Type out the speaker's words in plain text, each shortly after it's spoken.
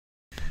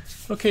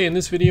Okay, in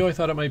this video I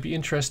thought it might be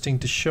interesting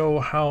to show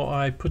how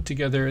I put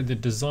together the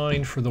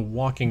design for the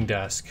walking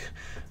desk.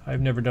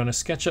 I've never done a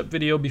Sketchup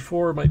video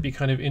before. It might be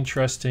kind of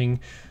interesting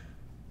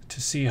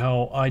to see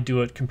how I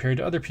do it compared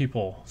to other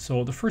people.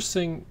 So the first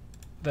thing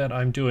that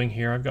I'm doing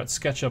here, I've got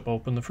Sketchup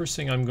open. The first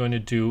thing I'm going to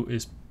do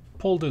is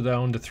pull it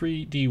down to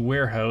 3D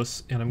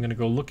Warehouse, and I'm going to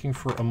go looking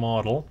for a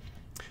model.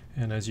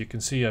 And as you can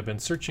see, I've been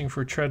searching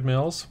for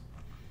treadmills.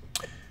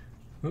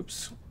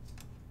 Oops.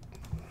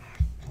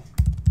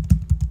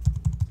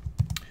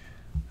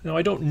 Now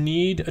I don't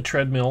need a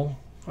treadmill.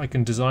 I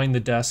can design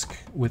the desk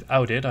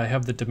without it. I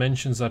have the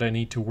dimensions that I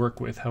need to work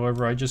with.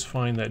 However, I just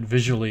find that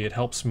visually it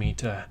helps me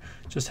to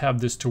just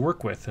have this to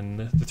work with, and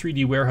the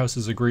 3D Warehouse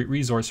is a great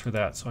resource for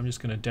that. So I'm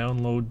just going to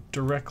download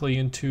directly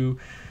into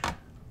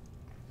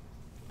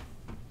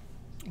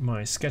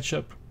my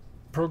Sketchup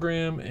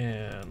program,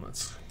 and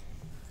let's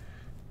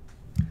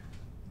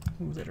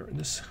move that around.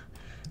 This,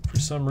 for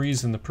some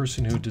reason, the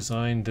person who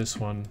designed this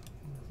one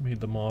made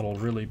the model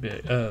really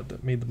big.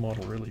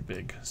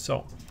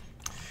 So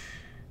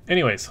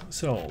anyways,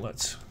 so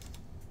let's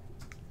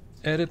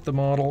edit the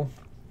model.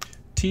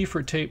 T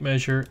for tape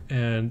measure,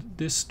 and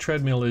this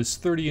treadmill is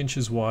 30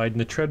 inches wide,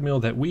 and the treadmill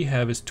that we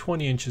have is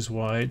 20 inches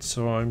wide.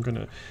 So I'm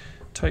gonna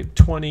type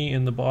 20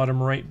 in the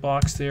bottom right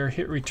box there,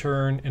 hit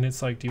return, and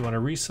it's like, do you want to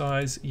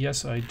resize?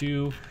 Yes, I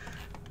do.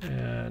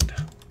 And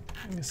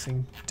this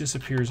thing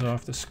disappears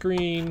off the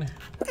screen.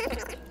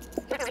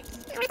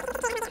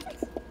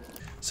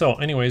 So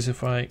anyways,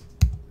 if I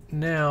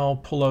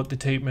now pull out the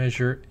tape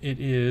measure, it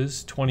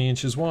is 20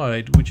 inches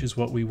wide, which is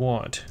what we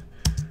want.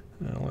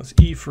 Now let's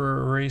E for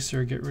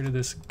eraser, get rid of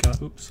this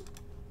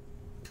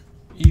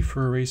E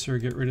for eraser,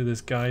 get rid of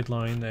this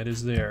guideline that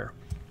is there.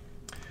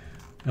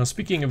 Now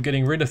speaking of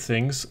getting rid of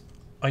things,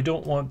 I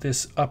don't want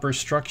this upper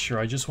structure,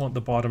 I just want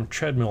the bottom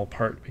treadmill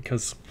part,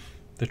 because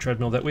the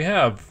treadmill that we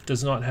have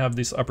does not have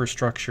this upper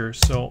structure.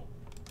 So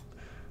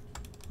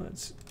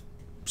let's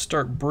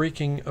start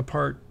breaking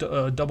apart,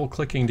 double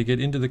clicking to get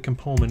into the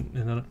component,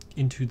 and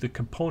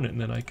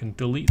then I can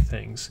delete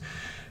things.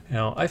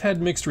 Now I've had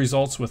mixed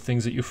results with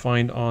things that you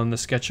find on the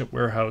Sketchup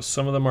Warehouse.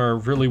 Some of them are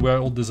really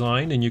well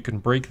designed and you can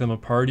break them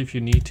apart if you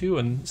need to,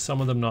 and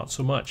some of them not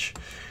so much.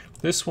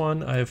 This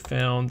one I have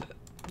found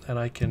that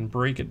I can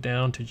break it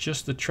down to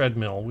just the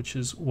treadmill, which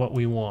is what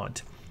we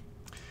want.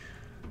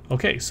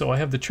 Okay, so I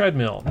have the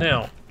treadmill.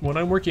 Now, when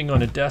I'm working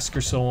on a desk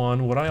or so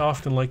on, what I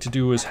often like to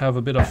do is have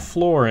a bit of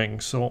flooring.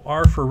 So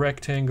R for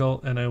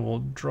rectangle, and I will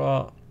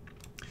draw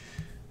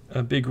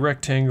a big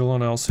rectangle,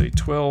 and I'll say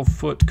 12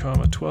 foot,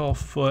 12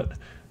 foot,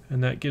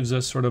 and that gives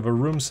us sort of a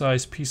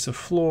room-sized piece of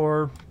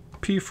floor.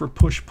 P for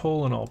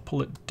push-pull, and I'll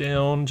pull it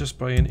down just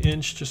by an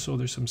inch, just so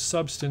there's some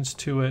substance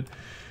to it.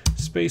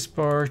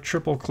 Spacebar,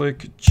 triple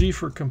click, G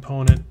for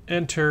component,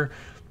 enter.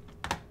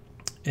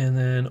 And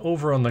then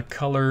over on the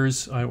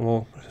colors, I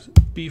will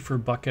B for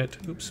bucket,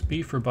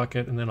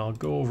 and then I'll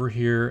go over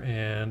here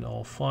and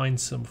I'll find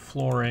some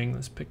flooring.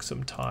 Let's pick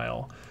some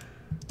tile.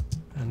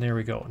 And there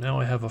we go. Now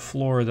I have a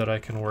floor that I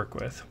can work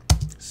with.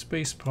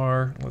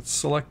 Spacebar, let's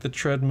select the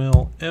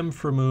treadmill, M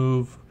for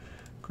move,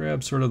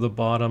 grab sort of the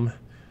bottom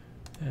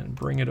and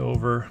bring it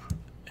over,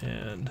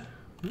 and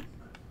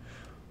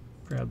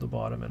grab the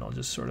bottom, and I'll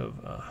just sort of,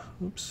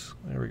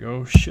 there we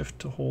go, shift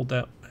to hold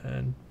that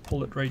and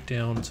pull it right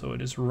down so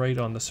it is right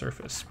on the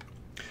surface.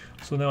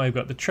 So now I've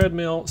got the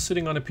treadmill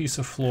sitting on a piece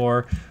of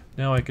floor.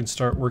 Now I can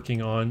start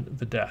working on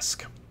the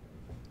desk.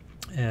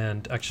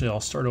 And actually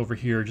I'll start over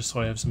here just so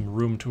I have some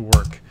room to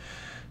work.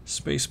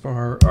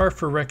 Spacebar, R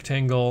for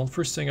rectangle.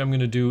 First thing I'm going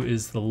to do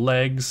is the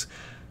legs.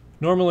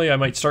 Normally I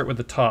might start with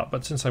the top,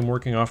 but since I'm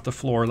working off the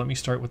floor, let me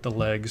start with the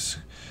legs.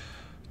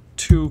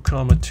 2,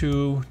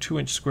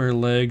 2-inch square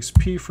legs.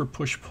 P for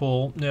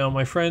push-pull. Now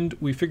my friend,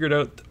 we figured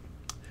out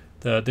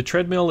the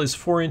treadmill is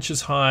 4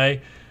 inches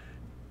high,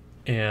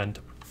 and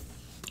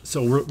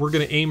so we're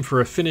going to aim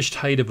for a finished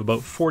height of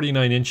about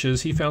 49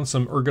 inches. He found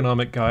some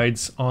ergonomic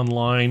guides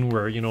online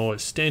where, you know, a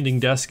standing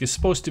desk is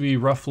supposed to be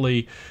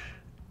roughly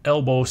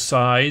elbow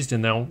sized,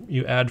 and now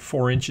you add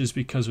 4 inches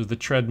because of the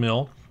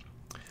treadmill.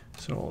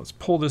 So let's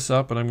pull this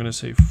up, and I'm going to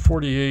say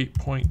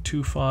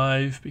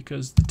 48.25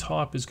 because the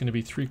top is going to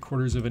be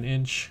 3/4 of an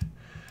inch.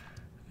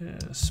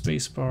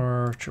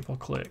 Spacebar, triple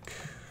click,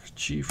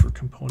 G for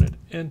component,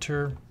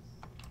 enter.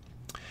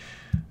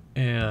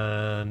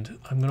 And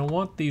I'm going to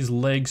want these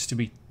legs to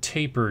be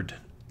tapered.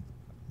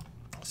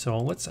 So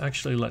let's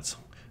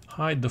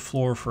hide the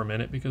floor for a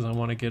minute because I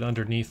want to get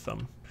underneath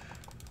them.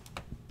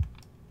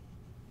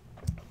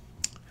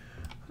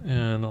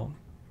 And I'll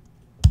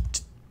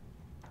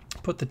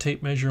put the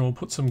tape measure, and we'll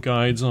put some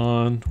guides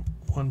on.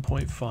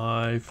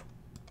 1.5,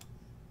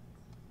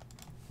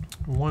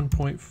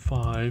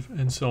 1.5,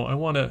 and so I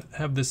want to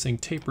have this thing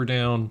taper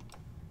down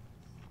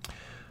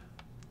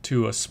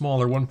to a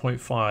smaller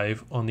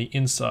 1.5 on the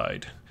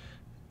inside.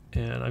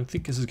 And I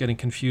think this is getting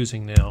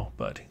confusing now,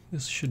 but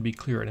this should be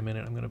clear in a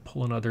minute. I'm going to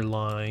pull another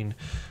line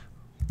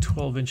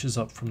 12 inches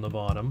up from the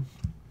bottom.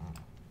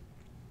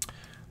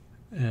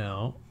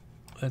 Now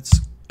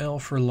that's L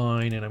for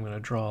line, and I'm going to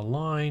draw a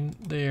line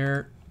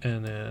there,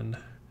 and then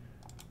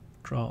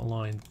Draw a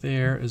line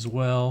there as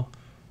well.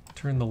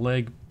 Turn the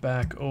leg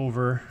back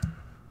over.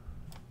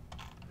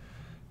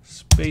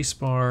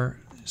 Spacebar,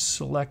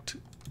 select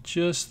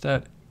just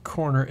that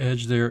corner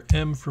edge there,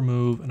 M for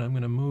move, and I'm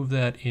going to move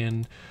that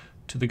in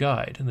to the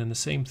guide. And then the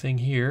same thing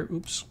here.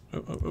 Oops.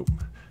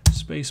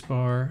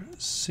 Spacebar,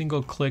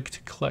 single click to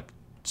collect.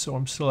 So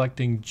I'm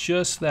selecting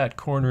just that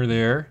corner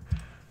there.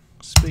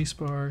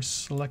 Spacebar,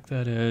 select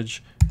that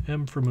edge,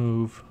 M for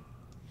move.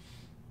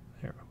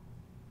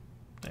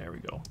 There we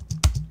go.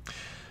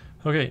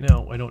 Okay,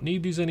 now I don't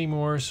need these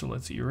anymore, so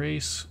let's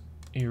erase,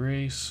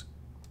 erase,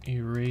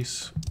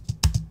 erase,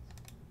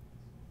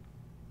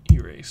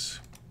 erase.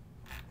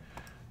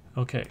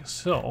 Okay,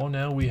 so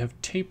now we have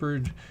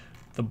tapered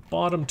the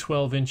bottom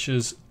 12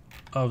 inches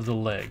of the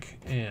leg,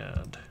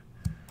 and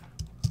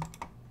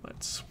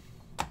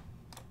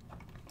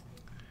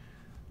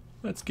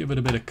let's give it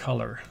a bit of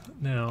color.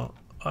 Now,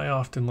 I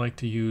often like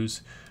to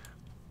use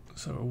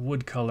sort of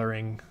wood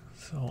coloring,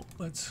 so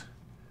I've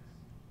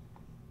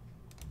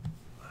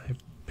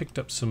picked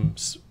up some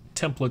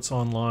templates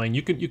online.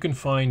 You can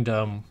find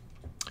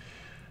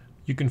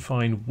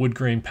wood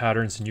grain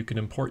patterns, and you can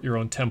import your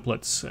own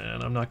templates,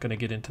 and I'm not going to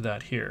get into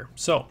that here.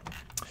 So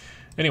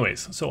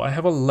anyways, so I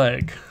have a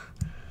leg,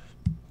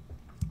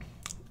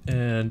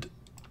 and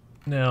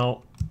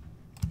now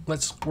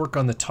let's work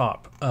on the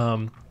top.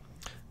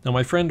 Now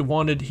my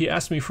friend he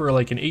asked me for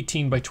like an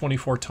 18 by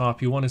 24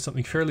 top. He wanted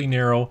something fairly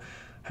narrow.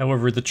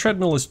 However, the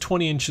treadmill is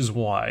 20 inches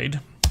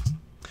wide,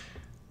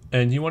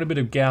 and you want a bit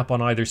of gap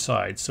on either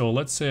side. So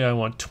let's say I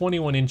want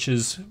 21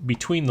 inches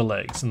between the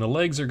legs, and the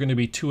legs are going to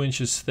be 2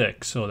 inches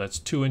thick. So that's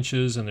 2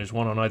 inches, and there's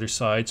one on either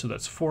side. So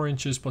that's 4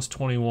 inches plus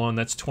 21,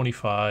 that's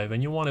 25.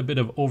 And you want a bit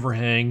of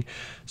overhang.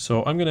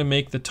 So I'm going to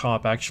make the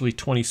top actually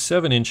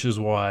 27 inches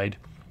wide.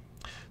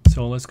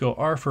 So let's go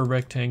R for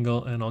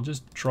rectangle, and I'll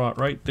just draw it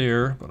right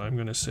there, but I'm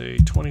going to say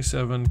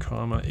 27,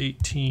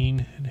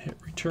 18 and hit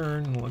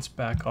return, and let's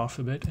back off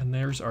a bit, and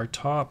there's our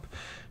top.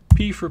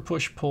 P for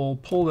push pull,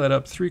 pull that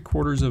up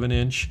 3/4 of an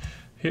inch,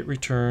 hit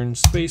return,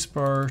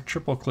 spacebar,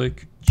 triple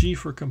click, G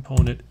for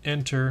component,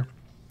 enter,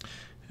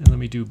 and let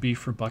me do B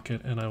for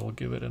bucket, and I will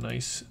give it a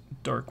nice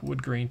dark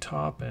wood grain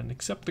top, and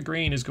except the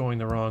grain is going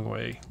the wrong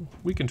way.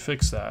 We can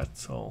fix that,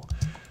 so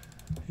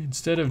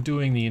instead of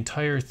doing the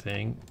entire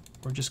thing,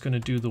 we're just going to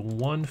do the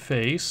one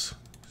face,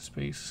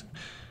 space,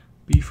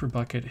 B for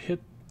bucket, hit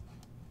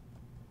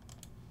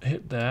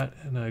that,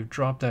 and I've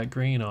dropped that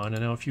grain on.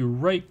 And now if you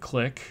right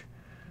click,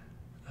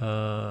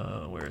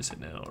 where is it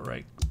now?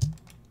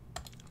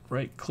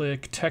 Right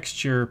click,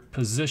 texture,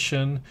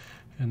 position,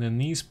 and then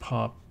these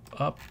pop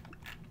up,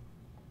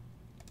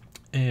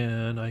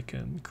 and I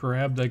can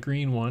grab that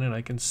green one and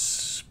I can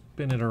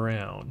spin it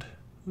around.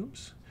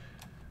 Oops,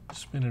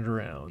 spin it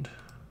around.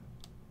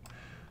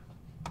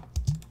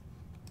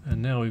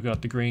 And now we've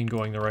got the grain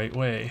going the right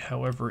way.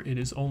 However, it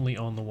is only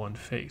on the one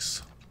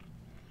face.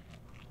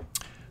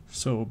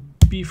 So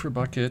B for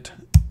bucket,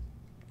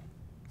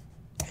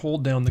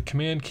 hold down the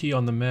command key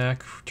on the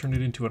Mac, turn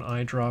it into an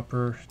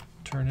eyedropper,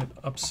 turn it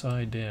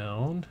upside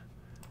down.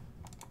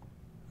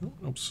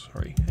 Oops,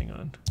 sorry, hang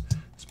on.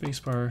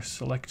 Spacebar,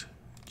 select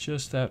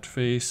just that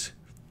face,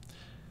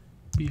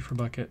 B for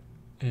bucket,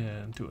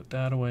 and do it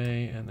that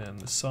way. And then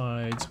the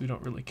sides, we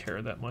don't really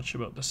care that much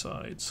about the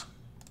sides,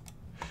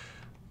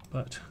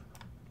 but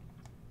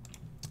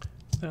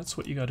that's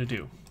what you got to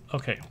do.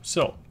 Okay,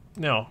 so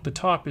now the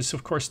top is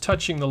of course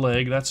touching the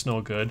leg. That's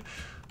no good.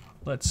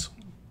 Let's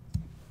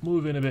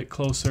move in a bit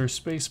closer.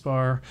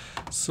 Spacebar,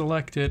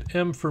 select it,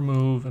 M for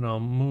move, and I'll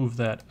move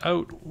that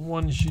out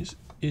 1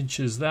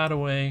 inches that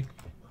away,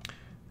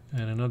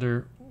 and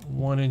another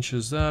 1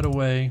 inches that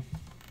away.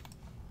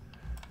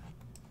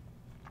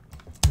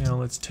 Now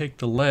let's take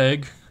the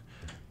leg,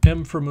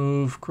 M for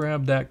move,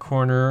 grab that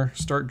corner,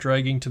 start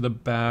dragging to the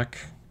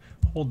back.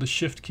 Hold the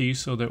shift key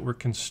so that we're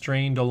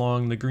constrained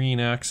along the green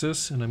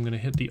axis, and I'm going to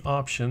hit the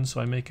option so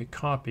I make a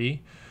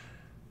copy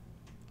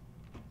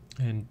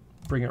and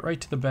bring it right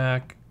to the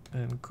back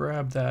and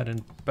grab that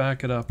and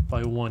back it up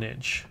by 1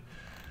 inch.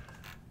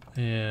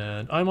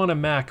 And I'm on a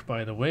Mac,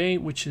 by the way,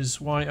 which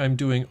is why I'm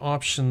doing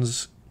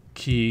options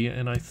key,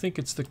 and I think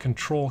it's the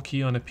control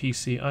key on a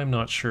PC. I'm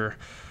not sure.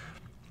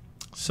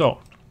 So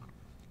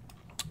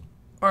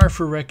R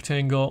for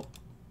rectangle.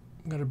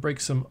 I'm going to break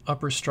some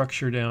upper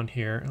structure down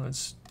here.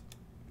 Let's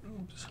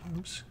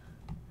oops.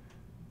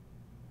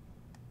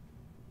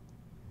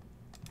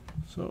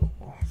 So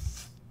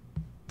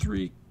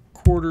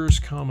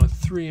 3/4,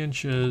 3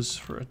 inches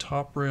for a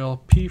top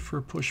rail. P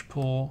for push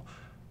pull.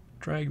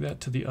 Drag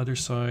that to the other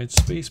side.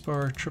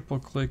 Spacebar, triple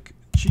click,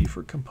 G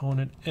for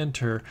component,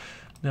 enter.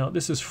 Now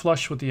this is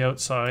flush with the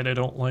outside. I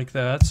don't like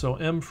that. So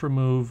M for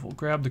move. We'll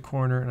grab the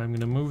corner, and I'm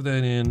going to move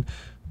that in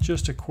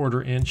just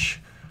 1/4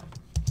 inch.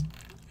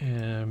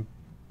 And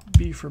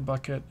B for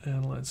bucket,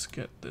 and let's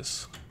get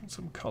this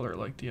some color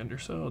like the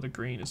underside. Oh, the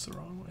green is the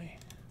wrong way.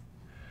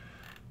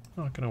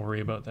 Not going to worry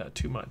about that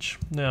too much.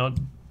 Now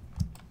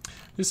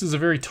This is a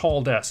very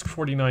tall desk,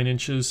 49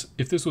 inches.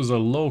 If this was a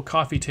low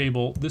coffee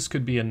table, this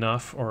could be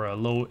enough, or a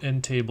low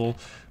end table,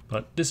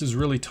 but this is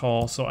really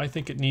tall, so I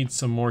think it needs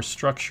some more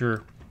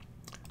structure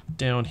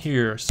down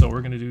here. So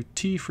we're going to do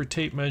T for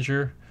tape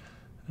measure,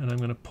 and I'm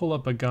going to pull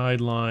up a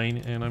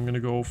guideline, and I'm going to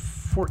go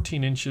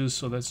 14 inches,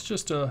 so that's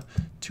just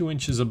 2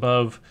 inches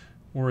above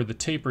where the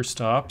taper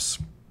stops.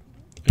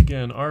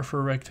 Again, R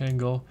for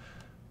rectangle,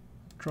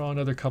 draw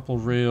another couple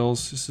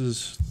rails. This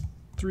is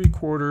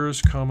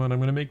 3/4, comma, and I'm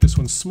going to make this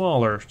one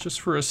smaller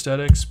just for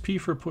aesthetics. P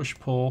for push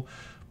pull,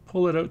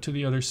 pull it out to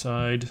the other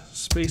side,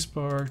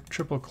 spacebar,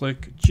 triple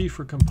click, G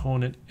for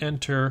component,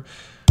 enter,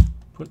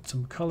 put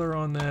some color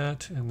on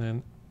that, and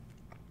then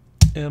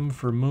M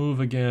for move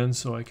again,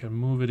 so I can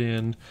move it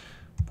in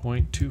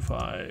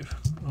 0.25.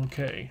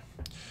 Okay,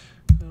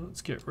 now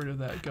let's get rid of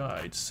that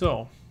guide.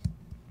 So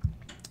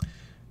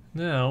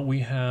now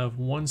we have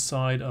one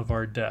side of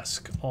our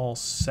desk all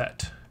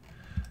set.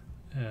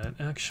 And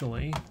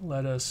actually,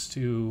 we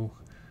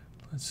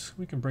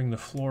can bring the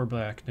floor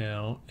back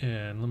now,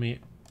 and let me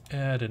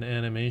add an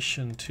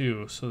animation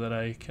too, so that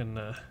I can,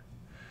 I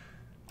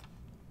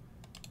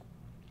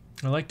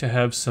like to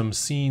have some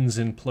scenes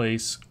in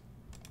place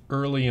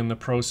early in the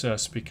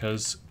process,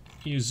 because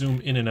you zoom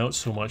in and out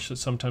so much that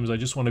sometimes I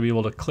just want to be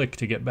able to click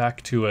to get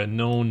back to a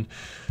known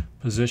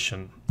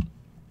position.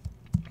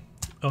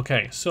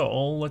 Okay,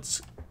 so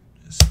let's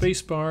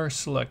spacebar,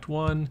 select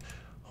one,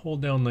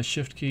 hold down the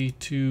shift key,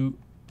 2,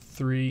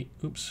 3,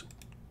 oops.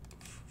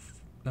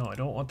 No, I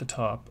don't want the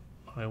top.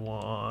 I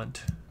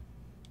want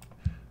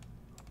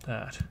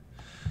that.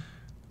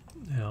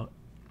 Now,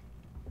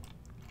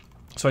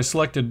 so I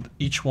selected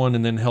each one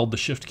and then held the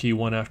shift key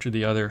one after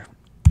the other.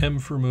 M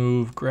for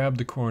move, grab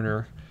the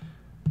corner,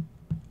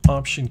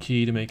 option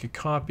key to make a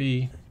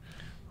copy,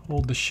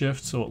 hold the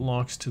shift so it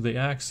locks to the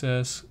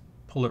axis,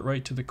 pull it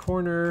right to the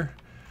corner,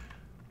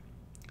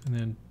 and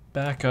then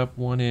back up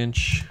 1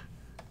 inch.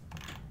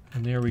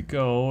 And there we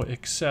go,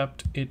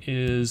 except it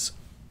is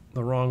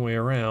the wrong way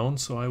around,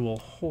 so I will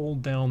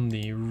hold down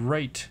the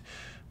right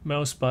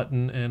mouse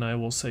button and I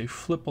will say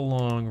flip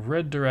along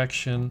red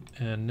direction,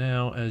 and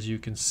now as you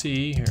can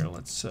see, here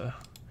let's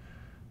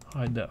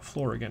hide that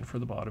floor again for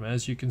the bottom.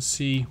 As you can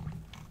see,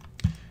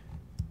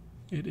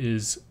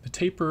 the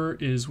taper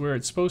is where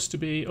it's supposed to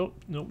be. Oh,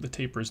 no, the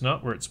taper is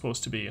not where it's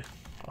supposed to be.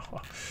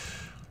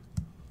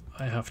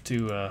 I have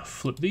to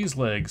flip these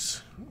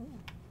legs.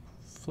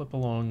 Flip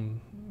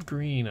along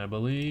green, I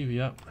believe,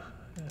 yep.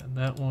 And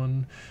that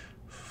one,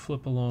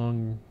 flip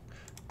along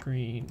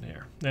green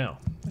there. Now,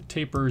 the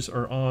tapers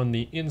are on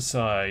the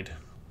inside.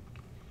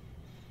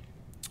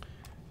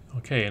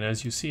 Okay, and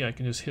as you see, I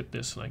can just hit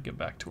this and I get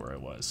back to where I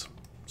was.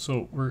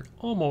 So we're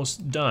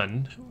almost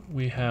done.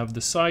 We have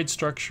the side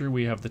structure,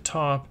 we have the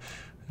top.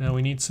 Now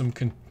we need some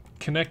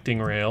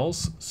connecting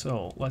rails.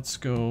 So let's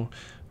go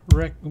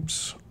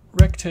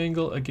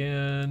rectangle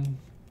again,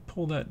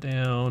 pull that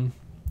down,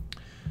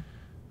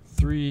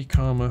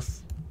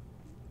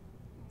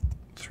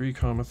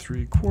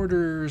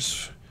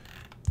 3,3/4,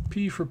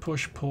 P for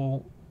push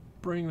pull,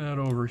 bring that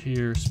over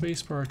here,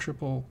 spacebar,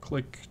 triple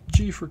click,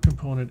 G for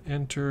component,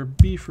 enter,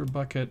 B for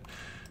bucket,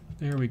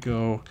 there we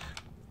go,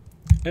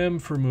 M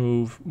for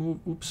move,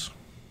 oops,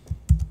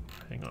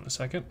 hang on a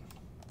second,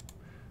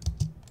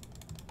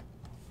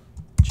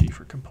 G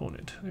for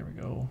component, there we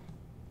go,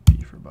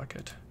 B for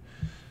bucket,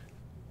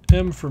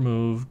 M for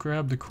move,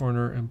 grab the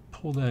corner and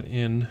pull that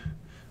in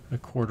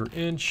 1/4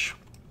 inch,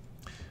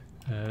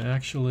 and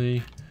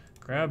actually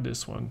grab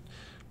this one,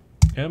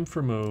 M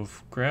for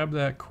move, grab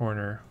that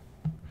corner,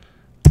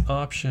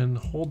 option,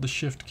 hold the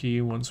shift key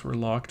once we're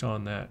locked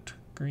on that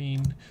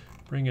green,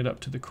 bring it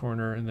up to the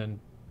corner and then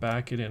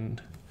back it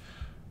in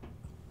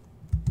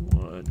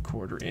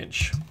 1/4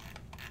 inch.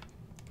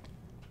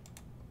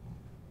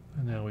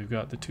 And now we've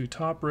got the two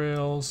top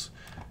rails,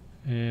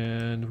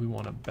 and we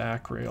want a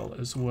back rail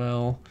as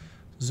well.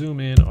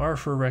 Zoom in, R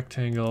for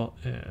rectangle,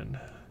 and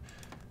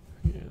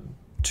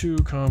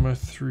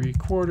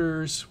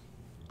 2,3/4,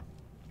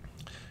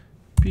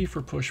 P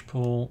for push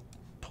pull,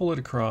 pull it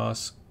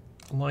across,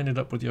 line it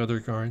up with the other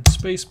guard,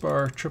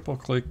 spacebar, triple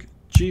click,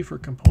 G for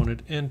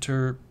component,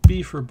 enter,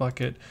 B for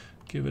bucket,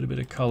 give it a bit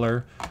of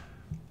color,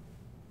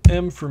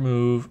 M for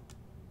move,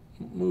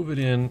 move it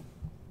in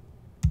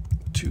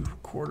to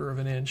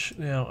 1/4 inch.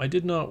 Now I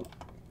did not,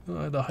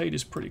 the height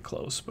is pretty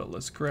close, but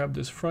let's grab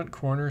this front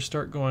corner,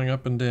 start going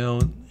up and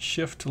down,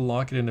 shift to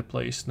lock it into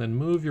place, and then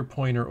move your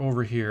pointer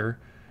over here,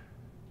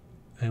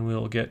 and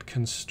we'll get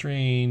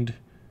constrained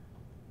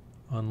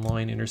on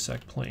line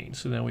intersect plane.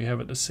 So now we have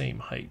it the same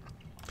height.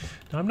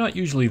 Now I'm not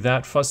usually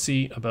that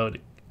fussy about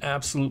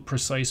absolute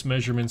precise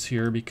measurements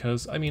here,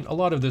 because I mean a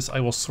lot of this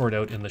I will sort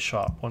out in the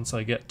shop once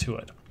I get to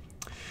it.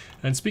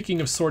 And speaking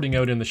of sorting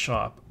out in the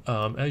shop,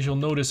 as you'll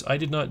notice, I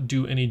did not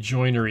do any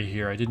joinery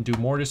here. I didn't do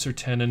mortise or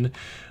tenon.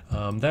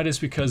 That is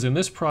because in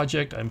this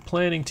project I'm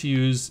planning to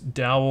use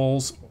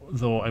dowels,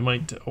 though I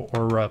might,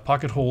 or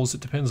pocket holes. It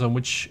depends on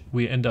which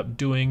we end up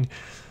doing.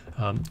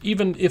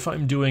 Even if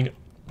I'm doing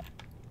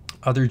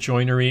other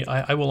joinery,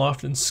 I will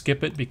often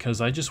skip it because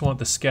I just want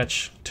the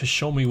sketch to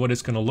show me what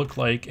it's going to look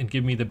like and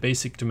give me the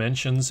basic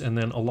dimensions, and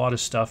then a lot of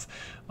stuff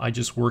I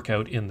just work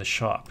out in the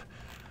shop.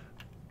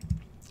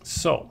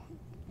 So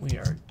we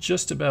are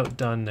just about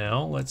done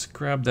now. Let's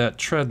grab that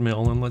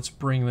treadmill and let's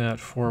bring that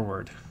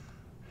forward.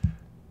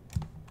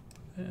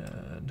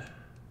 And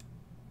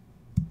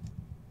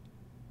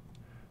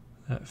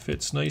that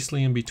fits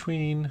nicely in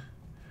between.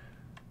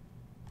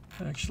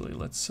 Actually,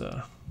 let's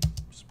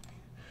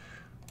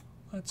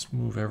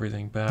move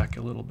everything back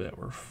a little bit.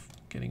 We're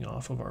getting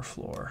off of our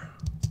floor.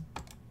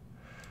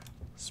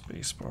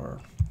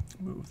 Spacebar,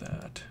 move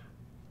that.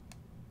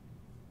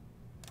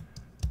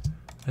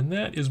 And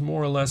that is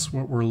more or less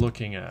what we're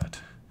looking at.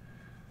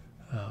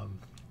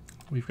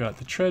 We've got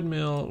the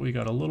treadmill, we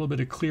got a little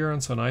bit of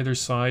clearance on either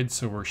side,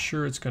 so we're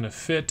sure it's going to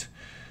fit.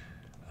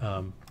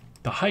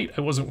 The height,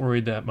 I wasn't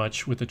worried that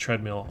much with the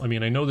treadmill. I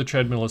mean, I know the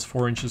treadmill is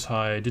 4 inches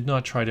high. I did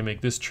not try to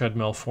make this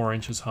treadmill 4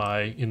 inches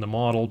high in the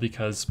model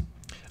because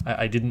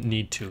I didn't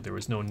need to. There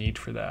was no need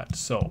for that.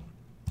 So,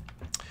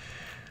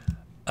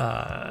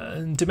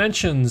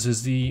 dimensions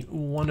is the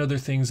one other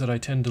things that I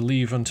tend to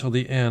leave until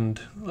the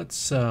end.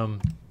 Let's bring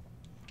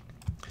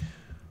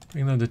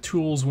down the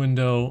tools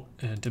window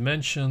and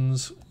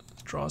dimensions.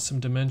 Draw some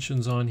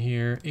dimensions on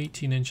here.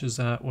 18 inches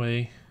that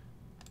way.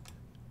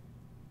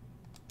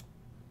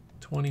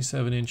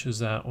 27 inches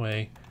that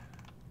way.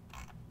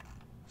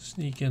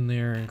 Sneak in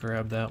there and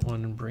grab that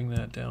one and bring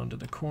that down to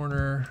the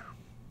corner.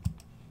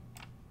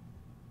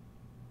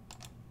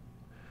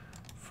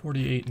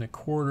 48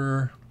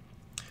 1/4.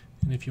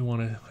 And if you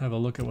want to have a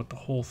look at what the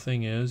whole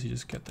thing is, you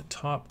just get the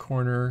top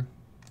corner,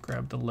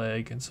 grab the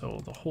leg, and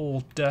so the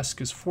whole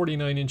desk is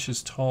 49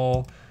 inches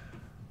tall.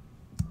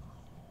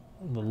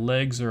 The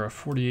legs are a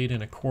 48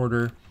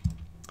 1/4.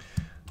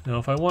 Now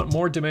if I want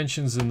more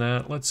dimensions than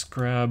that, let's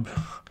grab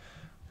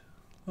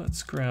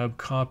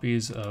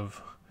copies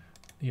of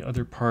the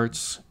other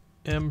parts.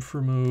 M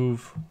for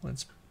move,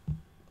 let's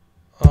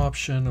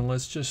option, and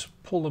let's just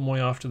pull them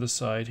way off to the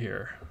side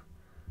here.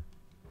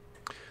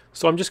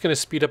 So I'm just going to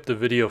speed up the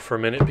video for a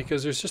minute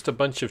because there's just a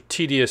bunch of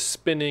tedious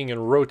spinning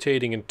and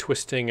rotating and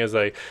twisting as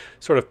I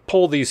sort of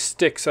pull these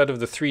sticks out of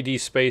the 3D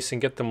space and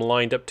get them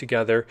lined up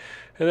together.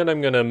 And then I'm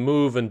going to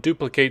move and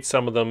duplicate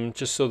some of them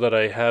just so that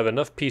I have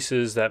enough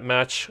pieces that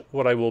match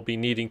what I will be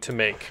needing to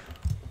make.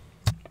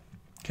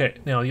 Okay,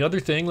 now the other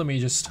thing, let me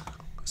just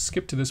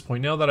skip to this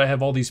point. Now that I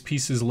have all these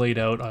pieces laid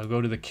out, I'll go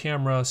to the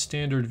camera,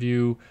 standard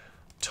view,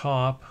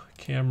 top,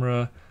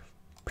 camera,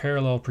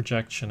 parallel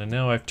projection, and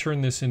now I've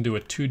turned this into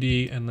a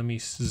 2D, and let me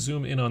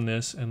zoom in on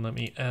this and let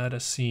me add a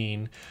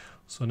scene.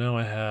 So now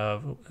I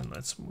have, and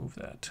let's move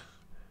that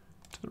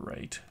to the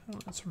right.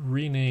 Let's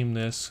rename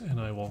this, and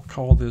I will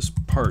call this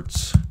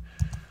parts.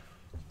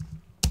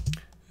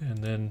 And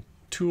then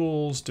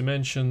tools,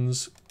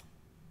 dimensions.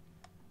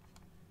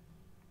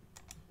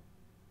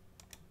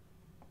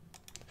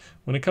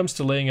 When it comes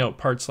to laying out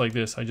parts like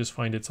this, I just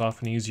find it's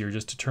often easier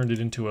just to turn it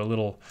into a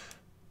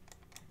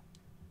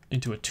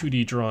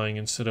 2D drawing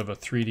instead of a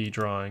 3D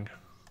drawing.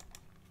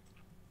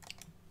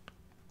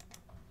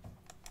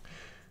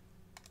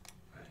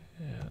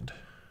 And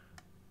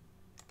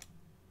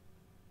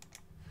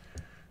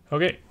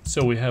okay,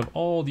 so we have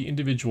all the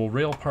individual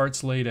rail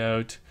parts laid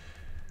out,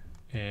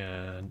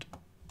 and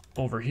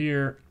over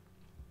here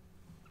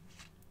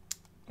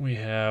we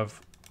have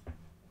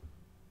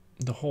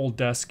the whole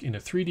desk in a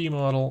 3D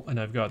model, and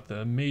I've got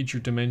the major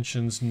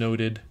dimensions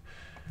noted.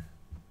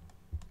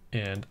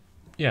 And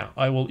yeah,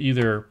 I will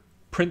either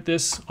print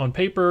this on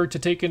paper to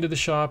take into the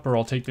shop, or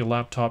I'll take the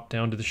laptop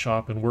down to the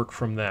shop and work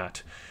from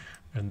that.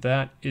 And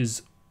that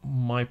is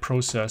my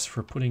process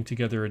for putting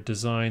together a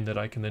design that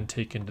I can then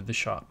take into the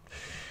shop.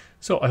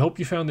 So I hope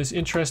you found this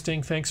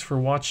interesting. Thanks for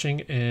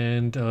watching,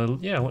 and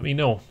yeah, let me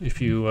know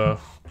if you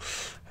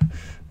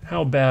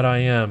how bad I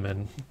am.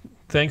 And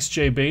thanks,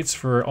 Jay Bates,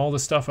 for all the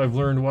stuff I've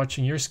learned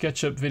watching your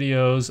SketchUp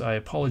videos. I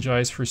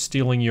apologize for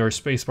stealing your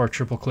Spacebar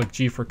triple-click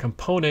G for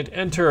component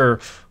enter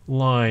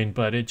line,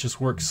 but it just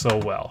works so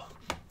well.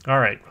 All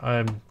right,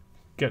 I'm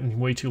getting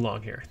way too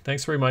long here.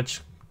 Thanks very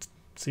much.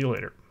 See you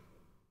later.